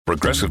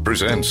Progressive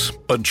presents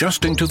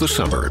Adjusting to the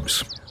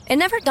Suburbs. It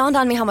never dawned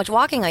on me how much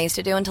walking I used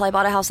to do until I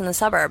bought a house in the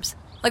suburbs.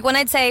 Like when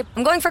I'd say,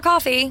 I'm going for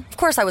coffee, of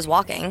course I was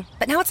walking,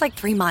 but now it's like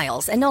 3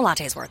 miles and no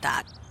latte's worth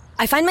that.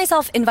 I find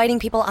myself inviting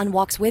people on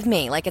walks with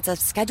me like it's a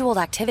scheduled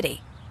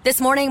activity.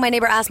 This morning, my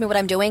neighbor asked me what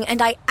I'm doing,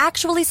 and I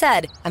actually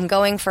said, I'm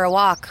going for a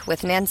walk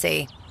with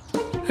Nancy.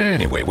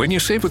 Anyway, when you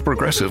save with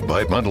Progressive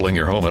by bundling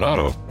your home and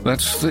auto,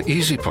 that's the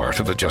easy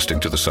part of adjusting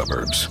to the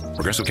suburbs.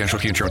 Progressive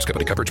Casualty Insurance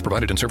Company coverage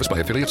provided and serviced by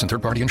affiliates and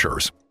third-party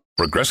insurers.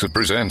 Progressive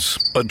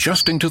presents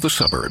Adjusting to the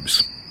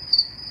Suburbs.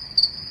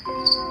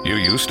 You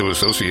used to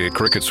associate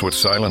crickets with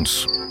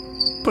silence.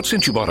 But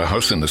since you bought a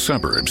house in the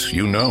suburbs,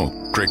 you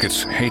know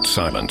crickets hate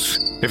silence.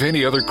 If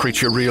any other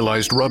creature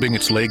realized rubbing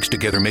its legs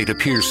together made a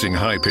piercing,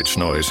 high-pitched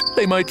noise,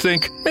 they might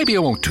think, maybe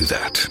I won't do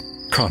that.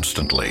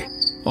 Constantly.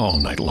 All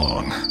night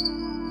long.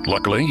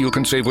 Luckily, you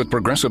can save with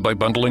Progressive by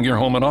bundling your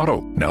home and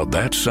auto. Now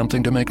that's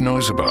something to make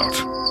noise about.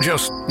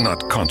 Just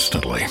not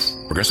constantly.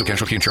 Progressive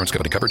Casualty Insurance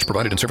Company coverage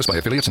provided and serviced by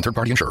affiliates and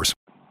third-party insurers.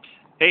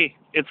 Hey,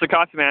 it's the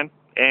coffeeman.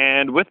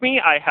 And with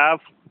me, I have...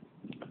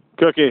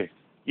 Cookie.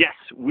 Yes,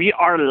 we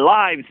are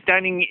live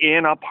standing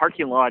in a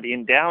parking lot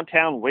in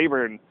downtown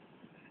Weyburn.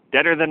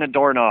 Deader than a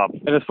doorknob.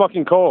 And it's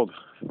fucking cold.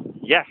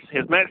 Yes,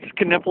 his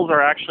Mexican nipples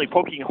are actually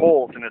poking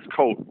holes in his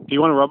coat. Do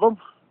you want to rub them?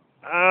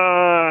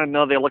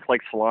 No, they look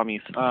like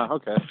salamis.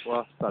 Okay.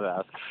 Well, thought I'd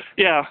ask.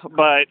 Yeah,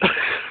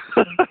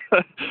 but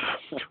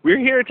we're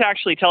here to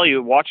actually tell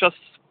you, watch us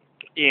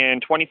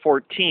in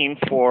 2014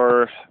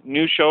 for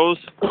new shows,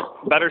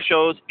 better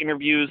shows,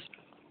 interviews,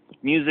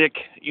 music,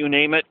 you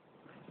name it.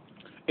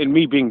 And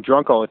me being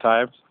drunk all the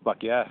time.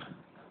 Fuck yeah.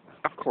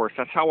 Of course,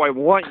 that's how I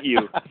want you.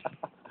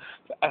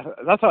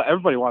 That's how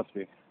everybody wants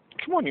me.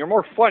 Come on, you're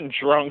more fun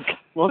drunk.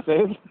 Most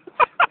days.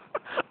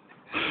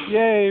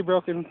 Yay,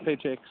 broken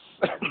paychecks.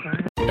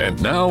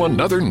 And now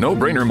another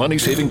no-brainer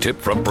money-saving tip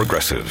from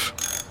Progressive.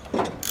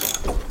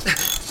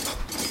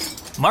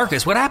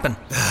 Marcus, what happened?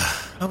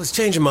 I was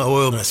changing my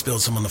oil and I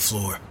spilled some on the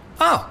floor.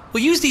 Oh,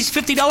 we'll use these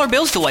 $50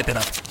 bills to wipe it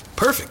up.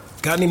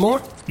 Perfect. Got any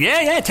more?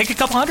 Yeah, take a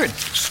couple hundred.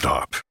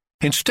 Stop.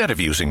 Instead of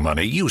using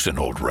money, use an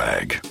old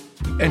rag.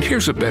 And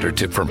here's a better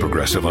tip from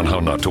Progressive on how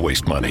not to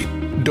waste money.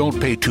 Don't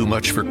pay too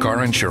much for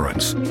car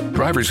insurance.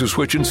 Drivers who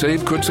switch and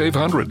save could save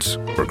hundreds.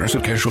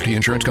 Progressive Casualty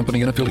Insurance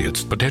Company and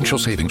affiliates. Potential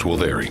savings will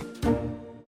vary.